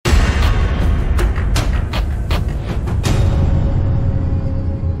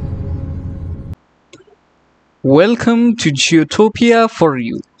Welcome to Geotopia for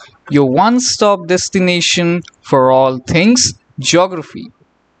You, your one-stop destination for all things geography.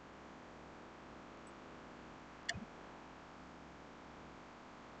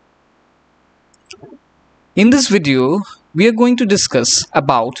 In this video, we are going to discuss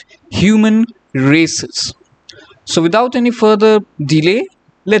about human races. So without any further delay,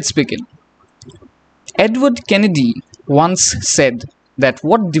 let's begin. Edward Kennedy once said that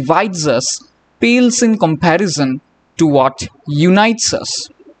what divides us pales in comparison to what unites us.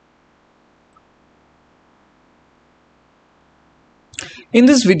 In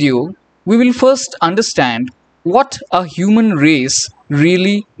this video, we will first understand what a human race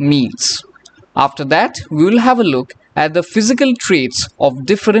really means. After that, we will have a look at the physical traits of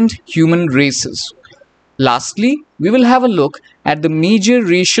different human races. Lastly, we will have a look at the major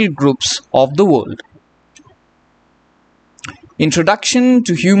racial groups of the world. Introduction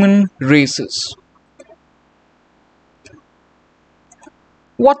to human races.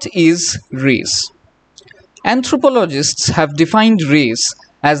 What is race? Anthropologists have defined race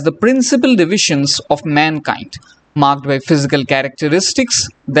as the principal divisions of mankind, marked by physical characteristics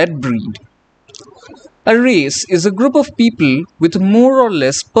that breed. A race is a group of people with more or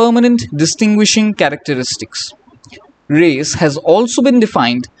less permanent distinguishing characteristics. Race has also been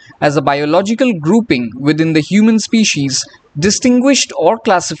defined as a biological grouping within the human species, distinguished or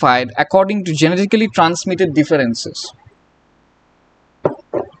classified according to genetically transmitted differences.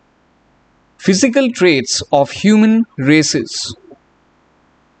 Physical traits of human races.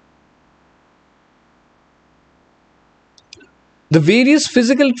 The various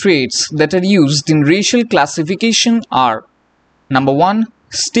physical traits that are used in racial classification are: number 1,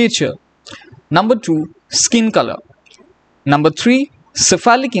 stature; number 2, skin color; number 3,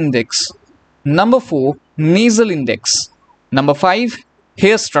 cephalic index; number 4, nasal index; number 5,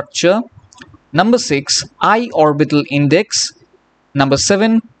 hair structure; number 6, eye orbital index; number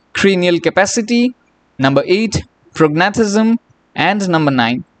 7, cranial capacity; number 8, prognatism; and number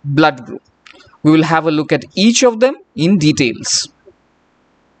 9, blood group. We will have a look at each of them in details.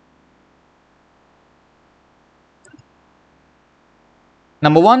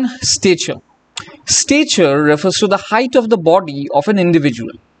 Number 1, stature. Stature refers to the height of the body of an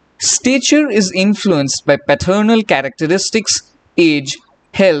individual. Stature is influenced by paternal characteristics, age,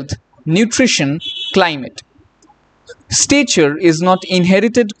 health, nutrition, climate. Stature is not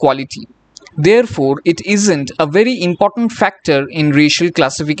inherited quality. Therefore, it isn't a very important factor in racial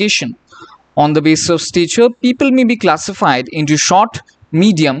classification. On the basis of stature, people may be classified into short,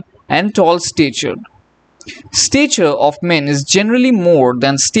 medium, and tall statured. Stature of men is generally more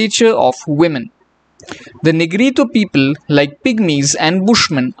than stature of women. The Negrito people, like Pygmies and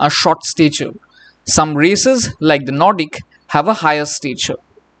Bushmen, are short statured. Some races, like the Nordic, have a higher stature.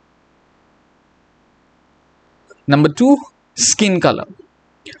 Number 2, skin color.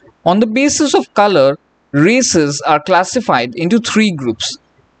 On the basis of color, races are classified into 3 groups: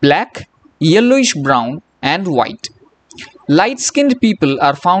 black, yellowish brown, and white. Light-skinned people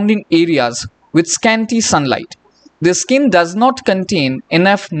are found in areas with scanty sunlight. Their skin does not contain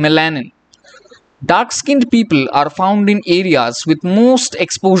enough melanin. Dark-skinned people are found in areas with most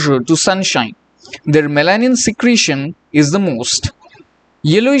exposure to sunshine. Their melanin secretion is the most.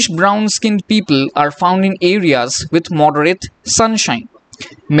 Yellowish-brown skinned people are found in areas with moderate sunshine.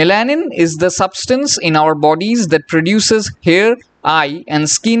 Melanin is the substance in our bodies that produces hair, eye, and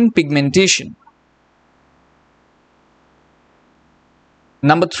skin pigmentation.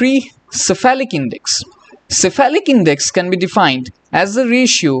 Number 3, cephalic index. Cephalic index can be defined as the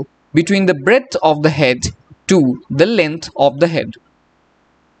ratio between the breadth of the head to the length of the head.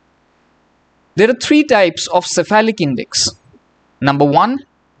 There are 3 types of cephalic index. Number 1,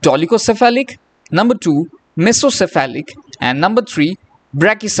 dolichocephalic; number 2, mesocephalic; and number 3,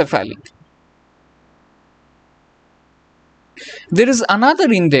 brachycephalic. There is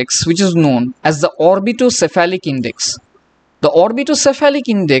another index which is known as the orbitocephalic index. The orbitocephalic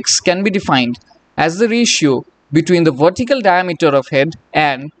index can be defined as the ratio between the vertical diameter of head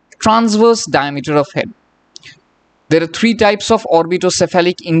and transverse diameter of head. There are 3 types of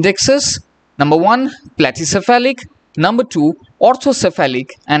orbitocephalic indexes. Number 1, platycephalic; number 2,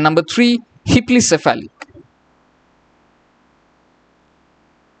 orthocephalic; and number 3, hiplycephalic.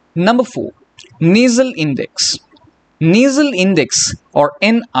 Number 4, nasal index. Nasal index, or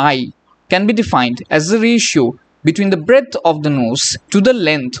NI, can be defined as the ratio between the breadth of the nose to the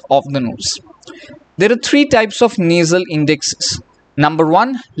length of the nose. There are 3 types of nasal indexes. Number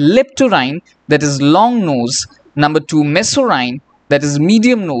 1, leptorhine, that is long nose; number 2, mesorhine, that is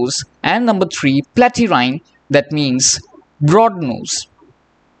medium nose; and number 3, platyrhine, that means broad nose.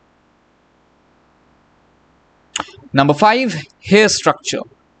 Number 5. Hair structure.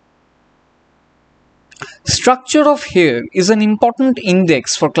 Structure of hair is an important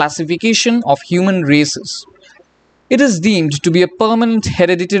index for classification of human races. It is deemed to be a permanent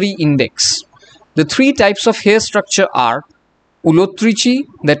hereditary index. The 3 types of hair structure are ulotrichi,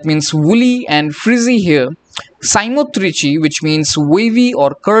 that means woolly and frizzy hair, cymotrichi, which means wavy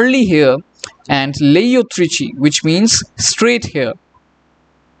or curly hair, and leiotrichi, which means straight hair.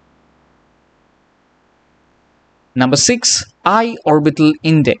 Number 6. Eye orbital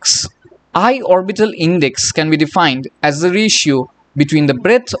index. Eye orbital index can be defined as the ratio between the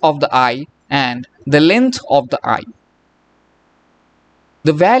breadth of the eye and the length of the eye.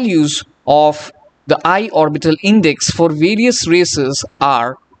 The values of the eye orbital index for various races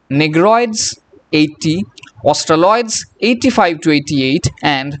are Negroids 80, Australoids 85 to 88,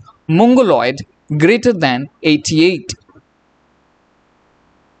 and Mongoloid greater than 88.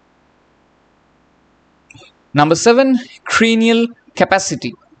 Number 7. Cranial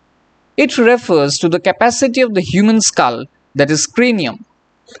capacity. It refers to the capacity of the human skull, that is cranium.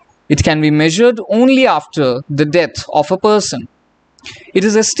 It can be measured only after the death of a person. It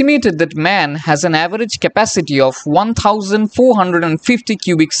is estimated that man has an average capacity of 1,450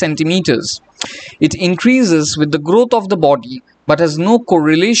 cubic centimeters. It increases with the growth of the body but has no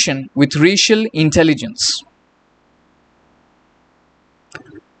correlation with racial intelligence.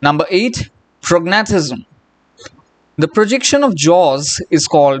 Number 8. Prognathism. The projection of jaws is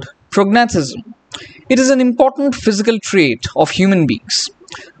called prognathism. It is an important physical trait of human beings.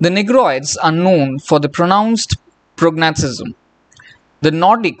 The Negroids are known for the pronounced prognathism. The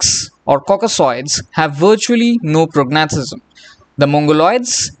Nordics or Caucasoids have virtually no prognathism. The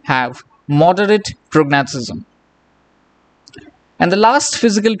Mongoloids have moderate prognathism. And the last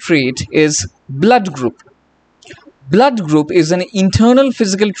physical trait is blood group. Blood group is an internal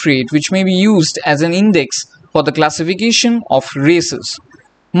physical trait which may be used as an index for the classification of races.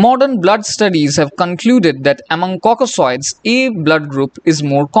 Modern blood studies have concluded that among Caucasoids, A blood group is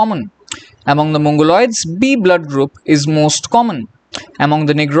more common. Among the Mongoloids, B blood group is most common. Among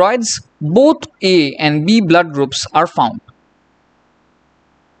the Negroids, both A and B blood groups are found.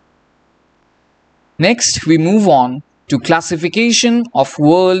 Next, we move on to classification of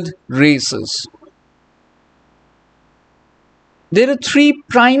world races. There are 3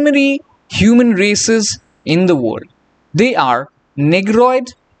 primary human races in the world. They are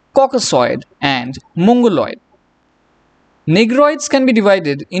Negroid, Caucasoid, and Mongoloid. Negroids can be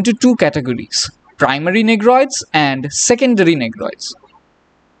divided into 2 categories: primary Negroids and secondary Negroids.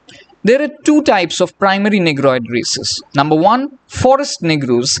 There are 2 types of primary Negroid races. Number 1, forest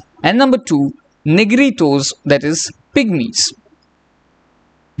Negroes, and number 2, Negritos, that is pygmies.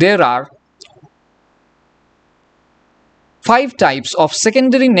 There are 5 types of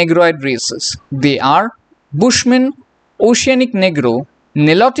secondary Negroid races. They are Bushman, Oceanic Negro,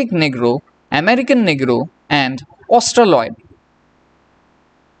 Nilotic Negro, American Negro, and Australoid.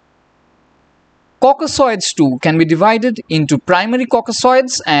 Caucasoids too can be divided into primary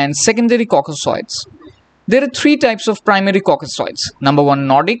Caucasoids and secondary Caucasoids. There are 3 types of primary Caucasoids. Number 1,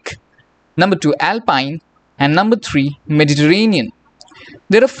 Nordic, number 2, Alpine, and number 3, Mediterranean.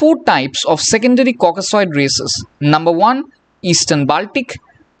 There are 4 types of secondary Caucasoid races. Number 1, Eastern Baltic,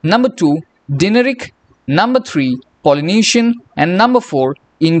 number 2, Dinaric, number 3, Polynesian, and number 4,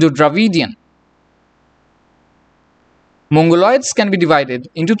 Indo-Dravidian. Mongoloids can be divided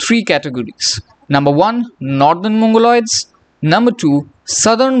into 3 categories. Number 1, Northern Mongoloids, number 2,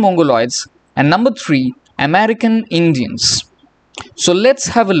 Southern Mongoloids, and number 3, American Indians. So let's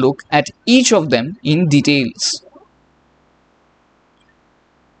have a look at each of them in details.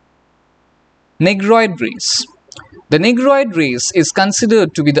 Negroid race. The Negroid race is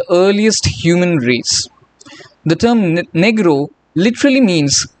considered to be the earliest human race. The term Negro literally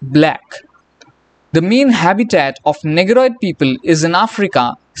means black. The main habitat of Negroid people is in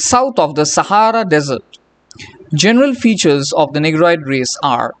Africa, south of the Sahara Desert. General features of the Negroid race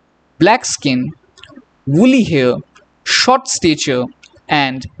are black skin, woolly hair, short stature,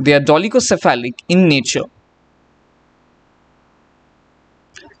 and they are dolichocephalic in nature.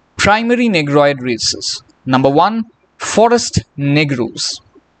 Primary Negroid races. Number 1, forest Negroes.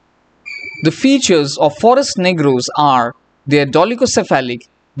 The features of forest Negroes are they are dolichocephalic,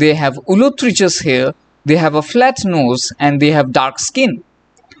 they have ulotrichous hair, they have a flat nose, and they have dark skin.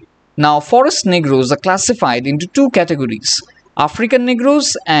 Now, forest Negroes are classified into 2 categories: African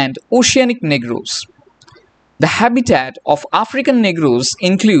Negroes and Oceanic Negroes. The habitat of African Negroes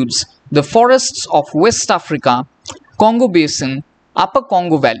includes the forests of West Africa, Congo Basin, Upper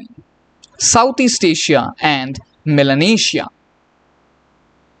Congo Valley, Southeast Asia, and Melanesia.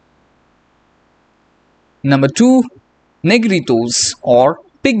 Number 2, negritos or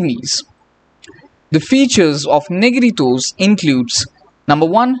pygmies. The features of negritos includes number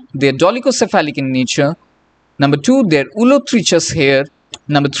 1, they are dolichocephalic in nature. Number 2, they are ulothrechous hair.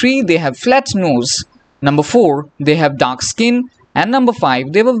 Number 3, they have flat nose. Number 4, they have dark skin. And number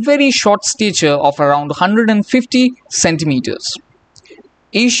 5, they have a very short stature of around 150 centimeters.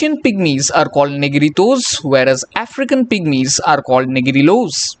 Asian pygmies are called negritos, whereas African pygmies are called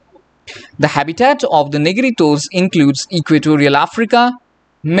negrilos. The habitat of the negritos includes equatorial Africa,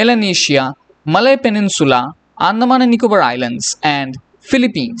 Melanesia, Malay Peninsula, Andaman and Nicobar Islands, and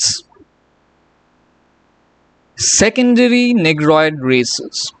Philippines. Secondary negroid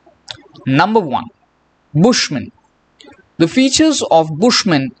races. Number 1. Bushmen. The features of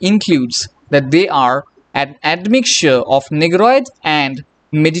Bushmen includes that they are an admixture of negroid and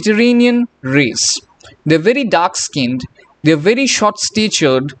Mediterranean race. They are very dark skinned, they are very short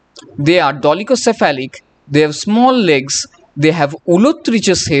statured, they are dolichocephalic, they have small legs, they have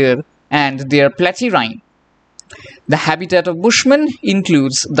ulothrechous hair, and they are platyrrhine. The habitat of Bushmen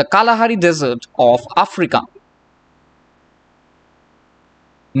includes the Kalahari Desert of Africa.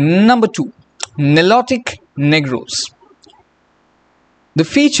 Number 2. Nilotic Negroes. The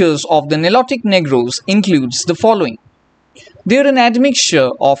features of the Nilotic Negroes includes the following. They are an admixture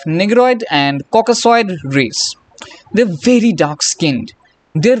of negroid and caucasoid race. They are very dark skinned.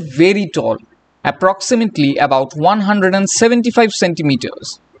 They are very tall, approximately about 175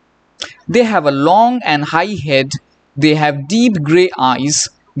 centimeters. They have a long and high head, they have deep grey eyes,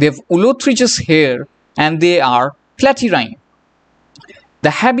 they have ulothrechous hair, and they are platyrrhine.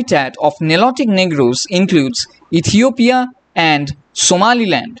 The habitat of Nilotic Negroes includes Ethiopia and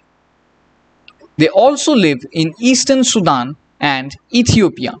Somaliland. They also live in eastern Sudan and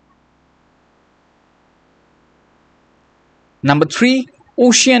Ethiopia. Number 3.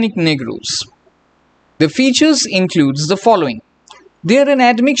 Oceanic Negroes. The features includes the following. They are an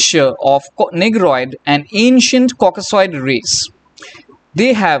admixture of negroid and ancient caucasoid race.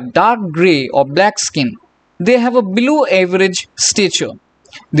 They have dark grey or black skin. They have a below average stature.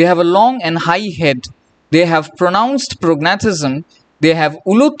 They have a long and high head. They have pronounced prognatism. They have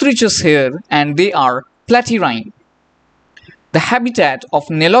ulothrechous hair and they are platyrrhine. The habitat of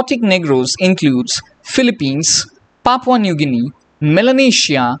Nilotic Negroes includes Philippines, Papua New Guinea,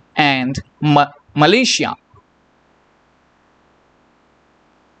 Melanesia, and Malaysia.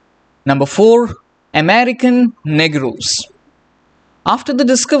 Number 4. American Negroes. After the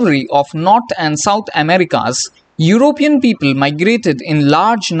discovery of North and South Americas, European people migrated in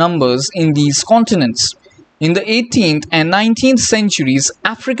large numbers in these continents. In the 18th and 19th centuries,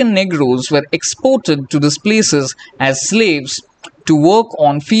 African Negroes were exported to these places as slaves to work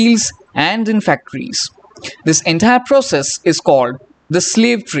on fields and in factories. This entire process is called the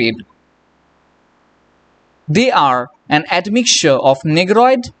slave trade. They are an admixture of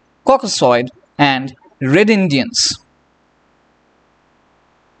negroid, caucasoid, and red Indians.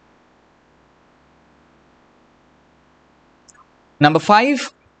 Number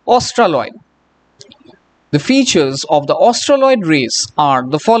 5. Australoid. The features of the Australoid race are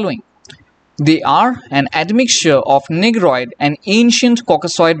the following. They are an admixture of negroid and ancient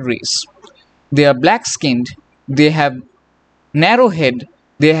caucasoid race. They are black-skinned, they have narrow head,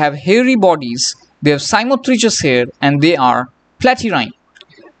 they have hairy bodies, they have cymotrichous hair, and they are platyrrhine.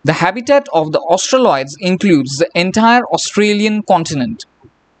 The habitat of the Australoids includes the entire Australian continent.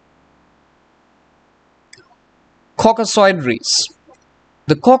 Caucasoid race.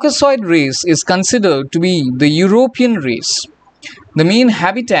 The Caucasoid race is considered to be the European race. The main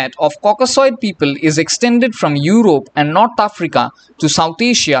habitat of Caucasoid people is extended from Europe and North Africa to South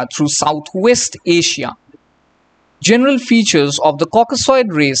Asia through Southwest Asia. General features of the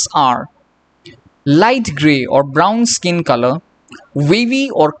Caucasoid race are light grey or brown skin color, wavy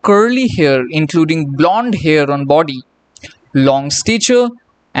or curly hair including blonde hair on body, long stature,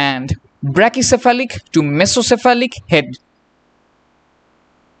 and brachycephalic to mesocephalic head.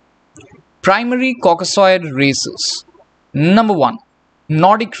 Primary Caucasoid races. Number 1.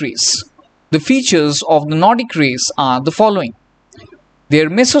 Nordic race. The features of the Nordic race are the following. They are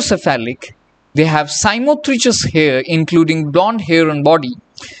mesocephalic, they have cymotrichous hair including blonde hair on body,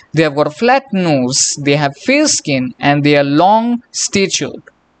 they have got a flat nose, they have fair skin, and they are long statured.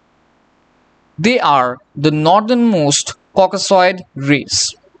 They are the northernmost Caucasoid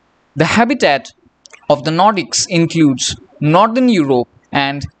race. The habitat of the Nordics includes Northern Europe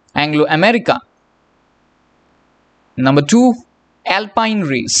and Anglo-America. Number 2. Alpine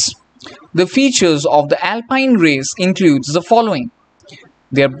race. The features of the Alpine race includes the following.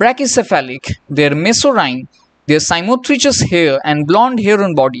 They are brachycephalic, they are mesorrhine, they have cymotrichous hair and blonde hair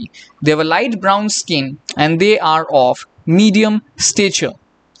on body, they have a light brown skin, and they are of medium stature.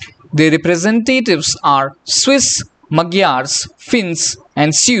 Their representatives are Swiss, Magyars, Finns,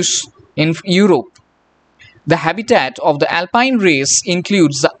 and Sioux in Europe. The habitat of the alpine race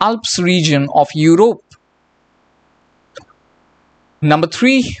includes the Alps region of Europe. Number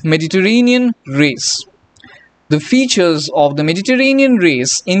 3. Mediterranean race. The features of the Mediterranean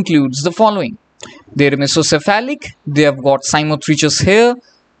race includes the following. They are mesocephalic, they have got cymotrichous hair,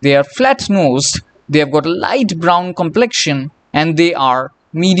 they are flat-nosed, they have got a light brown complexion, and they are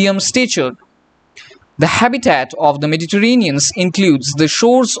medium statured. The habitat of the Mediterraneans includes the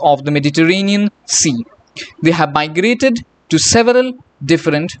shores of the Mediterranean Sea. They have migrated to several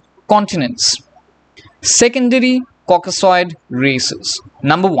different continents. Secondary Caucasoid races.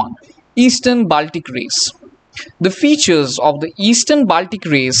 Number 1. Eastern Baltic race. The features of the Eastern Baltic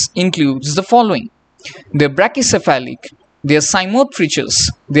race includes the following. They are brachycephalic, they are cymotrichous,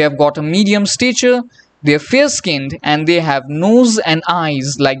 they have got a medium stature, they are fair-skinned, and they have nose and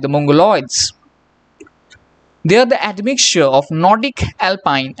eyes like the Mongoloids. They are the admixture of Nordic,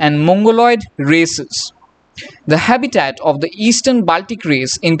 Alpine, and Mongoloid races. The habitat of the Eastern Baltic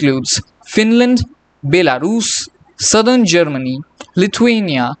race includes Finland, Belarus, southern Germany,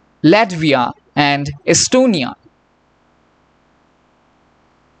 Lithuania, Latvia, and Estonia.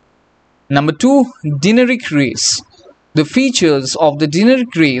 Number 2. Dinaric race. The features of the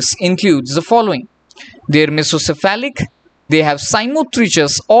Dinaric race includes the following. They are mesocephalic, they have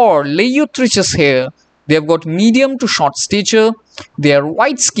cymotrichous or leiothricious hair, they have got medium to short stature, they are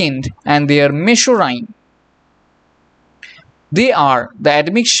white-skinned, and they are Mesorine. They are the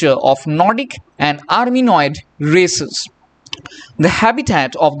admixture of Nordic and Armenoid races. The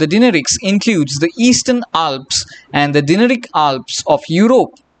habitat of the Dinarics includes the Eastern Alps and the Dinaric Alps of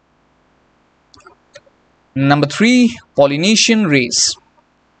Europe. Number 3. Polynesian race.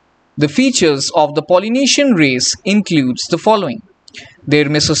 The features of the Polynesian race includes the following. They are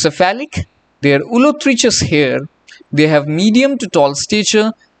mesocephalic, they are ulothricious hair, they have medium to tall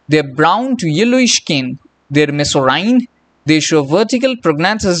stature, they are brown to yellowish skin, they are Mesorine, they show vertical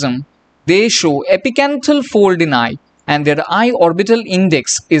prognatism, they show epicanthal fold in eye, and their eye orbital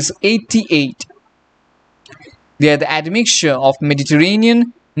index is 88. They are the admixture of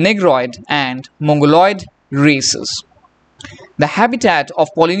Mediterranean, Negroid, and Mongoloid races. The habitat of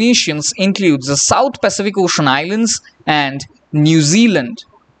Polynesians includes the South Pacific Ocean islands and New Zealand.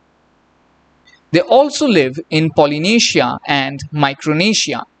 They also live in Polynesia and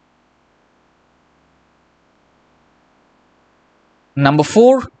Micronesia. Number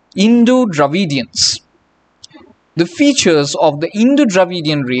 4. Indo-Dravidians. The features of the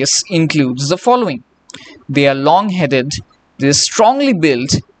Indo-Dravidian race includes the following. They are long-headed, they are strongly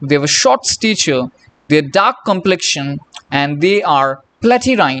built, they have a short stature, they are dark complexion, and they are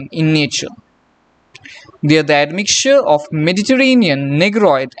platyrrhine in nature. They are the admixture of Mediterranean,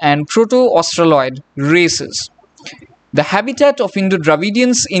 Negroid, and Proto-Australoid races. The habitat of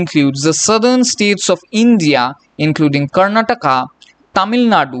Indo-Dravidians includes the southern states of India, including Karnataka, Tamil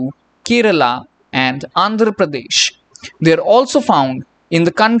Nadu, Kerala, and Andhra Pradesh. They are also found in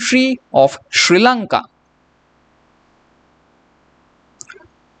the country of Sri Lanka.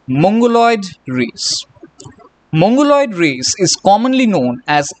 Mongoloid race. Mongoloid race is commonly known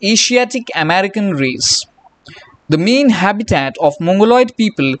as Asiatic American race. The main habitat of Mongoloid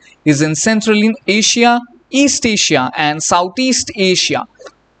people is in Central Asia, East Asia, and Southeast Asia.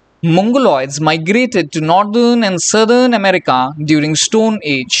 Mongoloids migrated to Northern and Southern America during Stone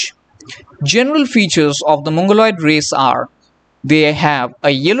Age. General features of the Mongoloid race are they have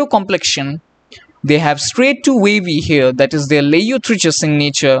a yellow complexion, they have straight to wavy hair, that is, they are leiothricious in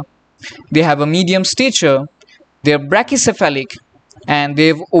nature, they have a medium stature, they are brachycephalic, and they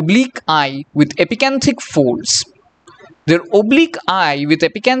have oblique eye with epicanthic folds. Their oblique eye with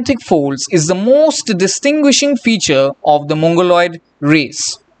epicanthic folds is the most distinguishing feature of the Mongoloid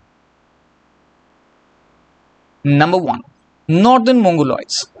race. Number 1. Northern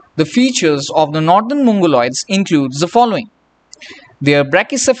Mongoloids. The features of the Northern Mongoloids includes the following. They are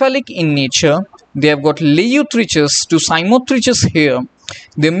brachycephalic in nature, they have got leiothricious to cymotrichous hair,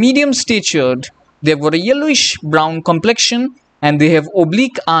 they are medium statured, they have got a yellowish brown complexion, and they have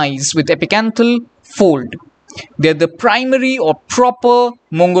oblique eyes with epicanthal fold. They are the primary or proper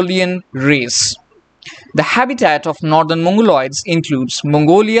Mongolian race. The habitat of Northern Mongoloids includes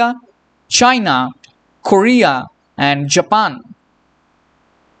Mongolia, China, Korea, and Japan.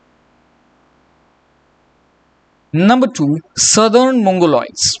 Number 2. Southern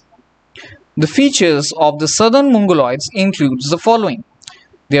Mongoloids. The features of the Southern Mongoloids includes the following.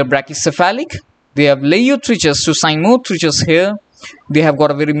 They are brachycephalic, they have leiothricious to cymotrichous hair, they have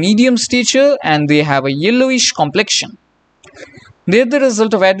got a very medium stature, and they have a yellowish complexion. They are the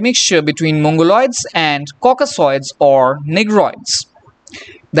result of admixture between Mongoloids and Caucasoids or Negroids.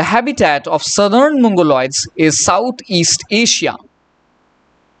 The habitat of southern Mongoloids is Southeast Asia.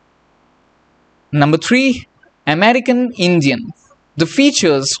 Number 3. American Indian. The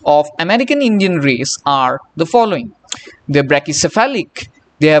features of American Indian race are the following. They are brachycephalic.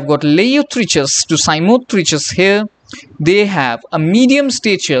 They have got Leiothrechus to Cymothrechus here. They have a medium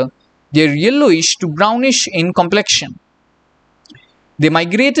stature. They are yellowish to brownish in complexion. They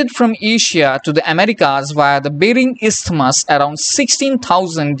migrated from Asia to the Americas via the Bering Isthmus around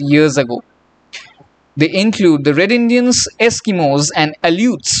 16,000 years ago. They include the Red Indians, Eskimos, and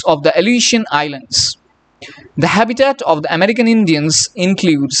Aleuts of the Aleutian Islands. The habitat of the American Indians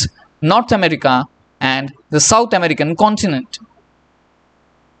includes North America and the South American continent.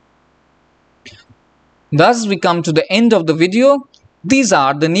 Thus, we come to the end of the video. These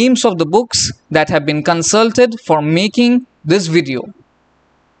are the names of the books that have been consulted for making this video.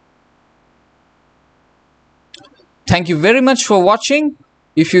 Thank you very much for watching.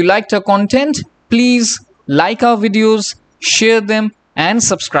 If you liked our content, please like our videos, share them, and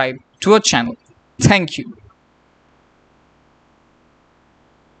subscribe to our channel. Thank you.